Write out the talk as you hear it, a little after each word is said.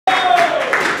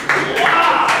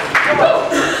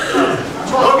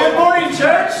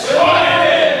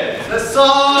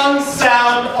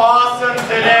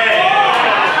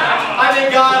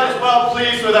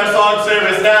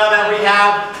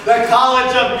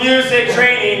music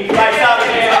training by Sound of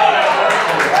Fusco.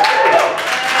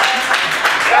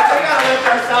 That's we gotta lift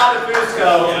our Sound of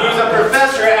Fusco, who's a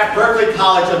professor at Berklee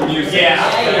College of Music.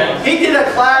 Yeah. He did a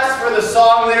class for the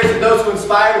song leaders and those who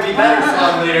inspire to be better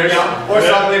song leaders, or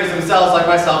song leaders themselves like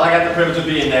myself. I got the privilege of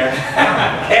being there.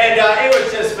 And it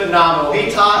was just phenomenal. He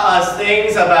taught us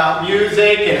things about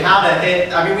music and how to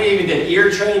hit. I mean, we even did ear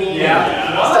training.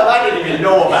 Stuff I didn't even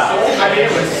know about. I mean,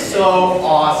 it was so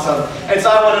awesome. And so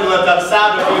I wanted to lift up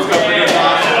Sound of Fusco for this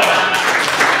awesome.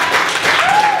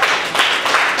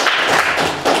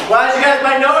 Well, as you guys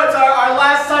might know, it's our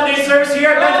last Sunday service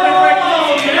here at Benjamin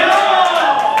Franklin.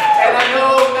 And I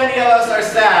know many of us are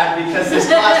sad because this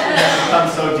classroom has become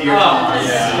so dear to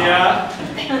us.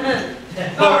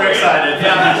 But we're excited.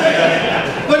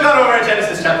 Look on over at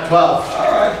Genesis chapter 12.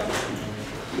 All right.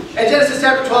 In Genesis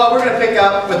chapter 12, we're going to pick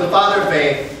up with the father of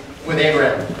faith, with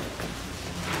Abraham.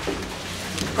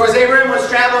 Of course, Abraham was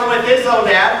traveling with his own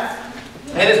dad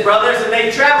and his brothers, and they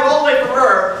traveled all the way from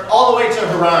Ur, all the way to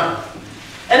Haran.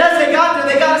 And as they got there,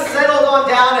 they got settled on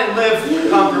down and lived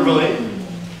comfortably.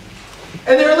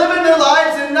 And they were living their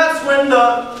lives, and that's when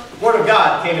the Word of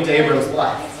God came into Abraham's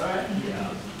life.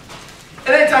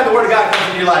 And anytime the Word of God comes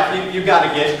into your life, you've got to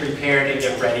get prepared and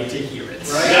get ready to hear it.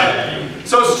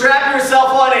 So strap yourself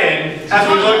on in as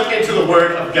we look into the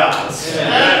Word of God.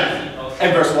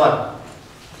 And verse 1.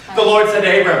 The Lord said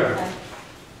to Abram,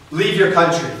 leave your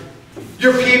country,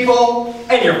 your people,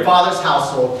 and your father's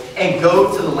household, and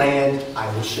go to the land I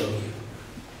will show you.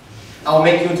 I will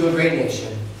make you into a great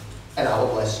nation, and I will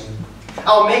bless you.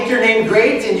 I will make your name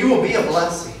great, and you will be a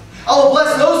blessing. I will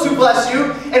bless those who bless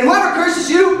you, and whoever curses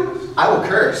you, I will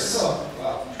curse.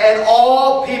 And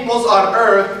all peoples on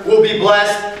earth will be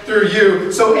blessed through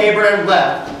you. So Abraham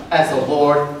left, as the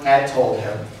Lord had told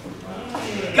him.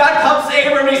 God comes to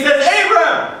Abraham, and he says,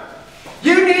 Abraham,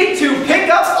 you need to pick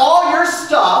up all your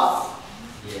stuff,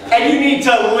 and you need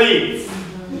to leave.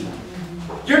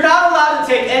 You're not allowed to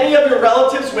take any of your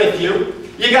relatives with you.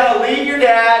 You got to leave your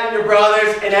dad and your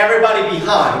brothers and everybody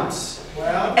behind.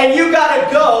 And you got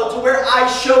to go to where I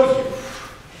show you.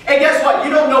 And guess what?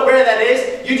 You don't know where that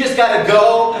is. You just got to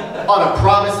go on a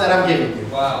promise that I'm giving you.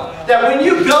 That when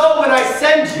you go, when I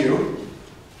send you,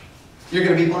 you're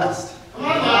going to be blessed.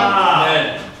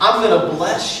 Amen. I'm going to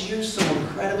bless you so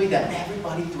incredibly that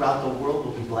everybody throughout the world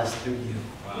will be blessed through you.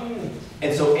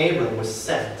 And so Abram was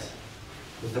sent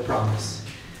with the promise.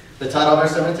 The title of our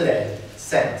sermon today,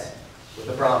 Sent with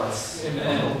the Promise.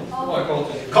 Amen.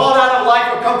 Called out of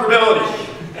life of comfortability.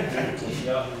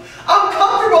 I'm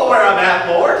comfortable where I'm at,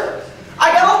 Lord.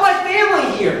 I got all my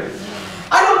family here.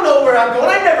 I don't know where I'm going.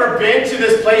 I've never been to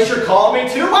this place you're calling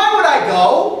me to. Why would I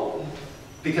go?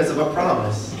 Because of a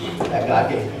promise that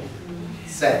God gave me.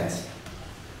 Sent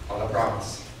on a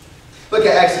promise. Look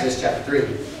at Exodus chapter 3.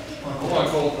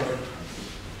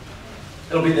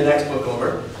 It'll be the next book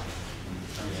over.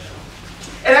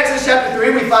 In Exodus chapter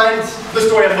 3, we find the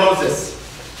story of Moses.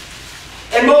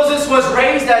 And Moses was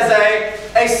raised as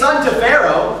a son to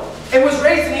Pharaoh, and was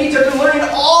raised in Egypt and learning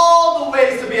all the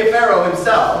ways to be a Pharaoh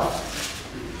himself.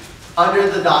 Under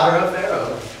the daughter of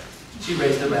Pharaoh, she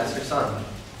raised him as her son.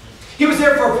 He was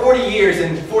there for 40 years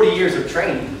and 40 years of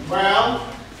training.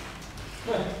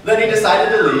 Then he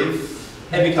decided to leave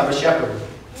and become a shepherd.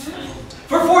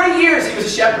 For 40 years he was a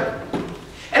shepherd.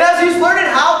 And as he's learning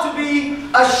how to be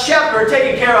a shepherd,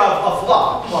 taking care of a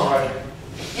flock,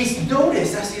 he's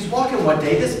noticed as he's walking one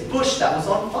day this bush that was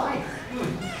on fire.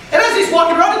 And as he's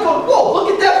walking around, he's going, whoa,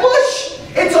 look at that bush.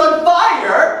 It's on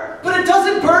fire, but it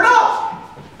doesn't burn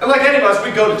up. And like any of us,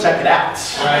 we go to check it out.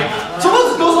 So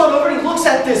Moses goes on over and he looks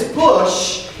at this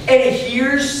bush and he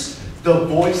hears the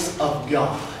voice of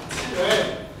God.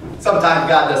 Sometimes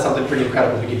God does something pretty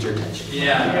incredible to get your attention.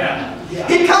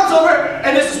 He comes over,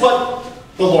 and this is what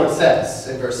the Lord says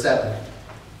in verse 7.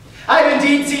 I have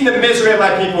indeed seen the misery of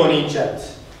my people in Egypt.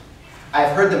 I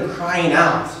have heard them crying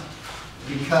out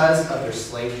because of their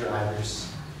slave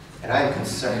drivers, and I am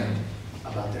concerned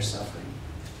about their suffering.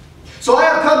 So I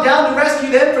have come down to rescue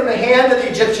them from the hand of the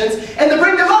Egyptians, and to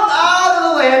bring them up out of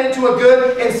the land into a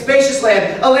good and spacious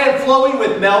land, a land flowing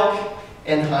with milk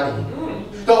and honey.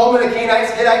 The home of the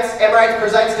Canaanites, Hittites, Amorites,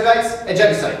 Perizzites, Hivites, and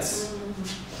Jebusites.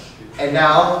 And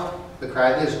now the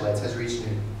cry of the Israelites has reached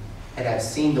me, and I've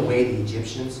seen the way the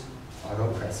Egyptians are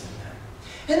oppressing them.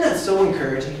 Isn't that so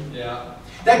encouraging?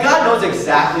 That God knows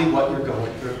exactly what you're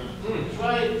going through.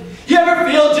 You ever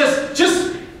feel just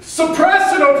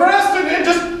suppressed and oppressed and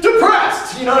just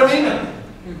depressed? You know what I mean?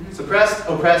 Suppressed,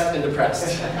 oppressed, and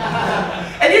depressed.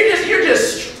 And you're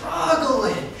just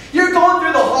struggling. You're going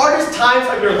through the hardest times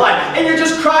of your life, and you're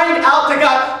just crying out to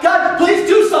God, God, please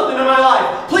do something in my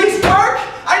life. Please work.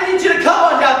 I need you to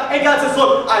come on down.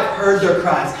 heard their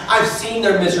cries. I've seen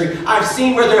their misery. I've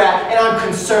seen where they're at, and I'm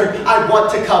concerned. I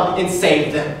want to come and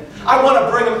save them. I want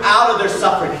to bring them out of their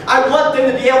suffering. I want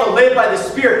them to be able to live by the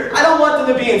Spirit. I don't want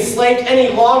them to be enslaved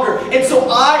any longer. And so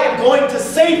I am going to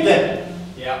save them.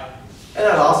 Yeah. Isn't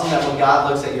that awesome that when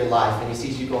God looks at your life and He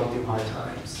sees you going through hard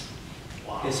times,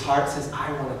 His heart says,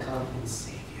 I want to come and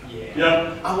save you. Yeah.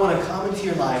 Yep. I want to come into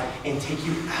your life and take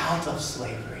you out of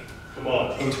slavery Come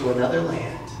on. into another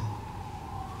land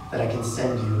that I can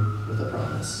send you with a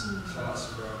promise.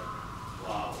 Awesome, bro.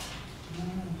 Wow.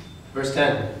 Verse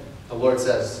 10, the Lord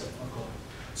says,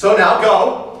 so now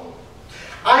go.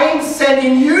 I am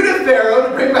sending you to Pharaoh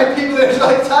to bring my people the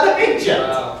Israelites out of Egypt.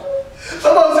 Wow.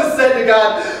 But Moses said to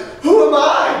God, who am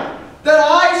I that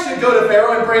I should go to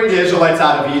Pharaoh and bring the Israelites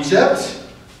out of Egypt?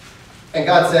 And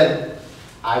God said,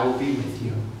 I will be with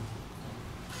you.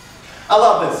 I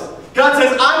love this. God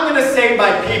says, I'm going to save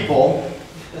my people.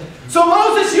 So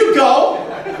Moses, you go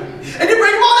and you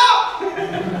bring them all out.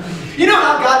 You know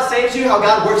how God saves you, how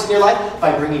God works in your life?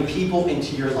 By bringing people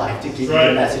into your life to give you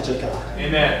the message of God.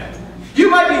 Amen. You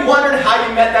might be wondering how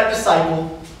you met that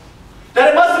disciple. That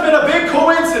it must have been a big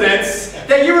coincidence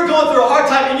that you were going through a hard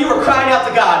time and you were crying out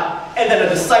to God, and then a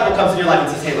disciple comes in your life and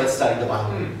says, hey, let's study the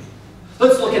Bible.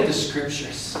 Let's look at the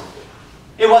scriptures.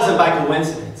 It wasn't by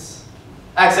coincidence.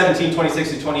 Acts 17,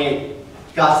 26 to 28,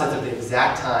 God sets up the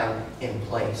exact time and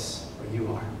place where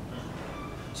you are.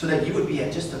 So that you would be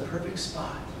at just a perfect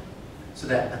spot. So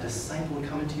that a disciple would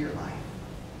come into your life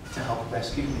to help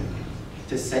rescue you,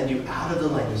 to send you out of the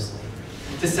land of slavery,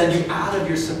 to send you out of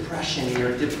your suppression and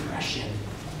your depression,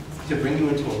 to bring you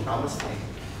into a promised land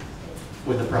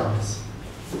with a promise.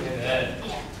 Amen.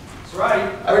 That's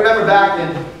right. I remember back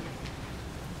in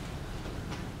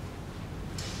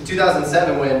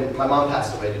 2007 when my mom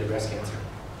passed away due to breast cancer.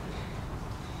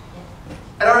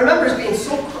 And I remember being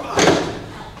so crushed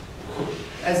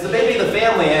as the baby of the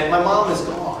family and my mom is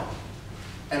gone.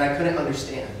 And I couldn't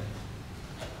understand.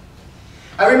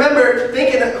 I remember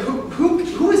thinking,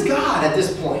 who is God at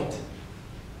this point?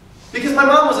 Because my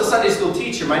mom was a Sunday school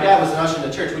teacher. My dad was an usher in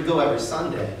the church. We'd go every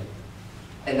Sunday.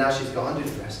 And now she's gone due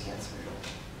to breast cancer.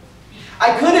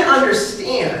 I couldn't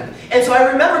understand. And so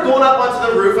I remember going up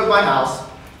onto the roof of my house.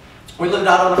 We lived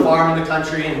out on a farm in the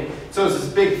country. And so it was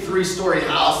this big 3-story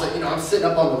house that, I'm sitting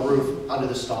up on the roof under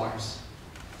the stars.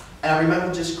 And I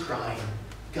remember just crying,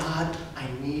 God, I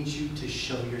need you to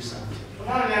show yourself to me. Come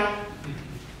on now.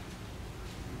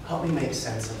 Help me make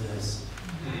sense of this.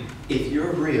 If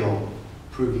you're real,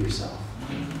 prove yourself.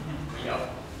 Yep.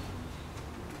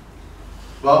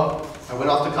 Well, I went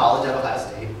off to college at Ohio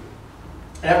State.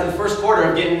 And after the first quarter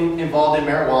of getting involved in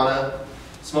marijuana,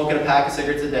 smoking a pack of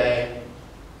cigarettes a day,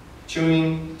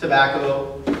 chewing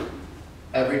tobacco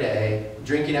every day,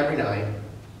 drinking every night,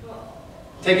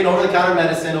 taking over-the-counter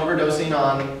medicine, overdosing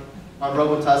on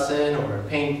Robitussin or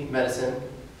pain medicine,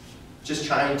 just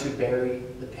trying to bury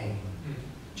the pain,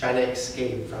 trying to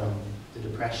escape from the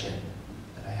depression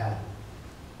that I had.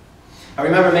 I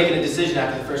remember making a decision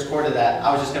after the first quarter that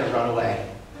I was just going to run away.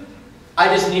 I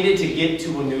just needed to get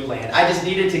to a new land. I just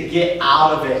needed to get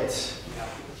out of it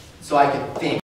so I could think.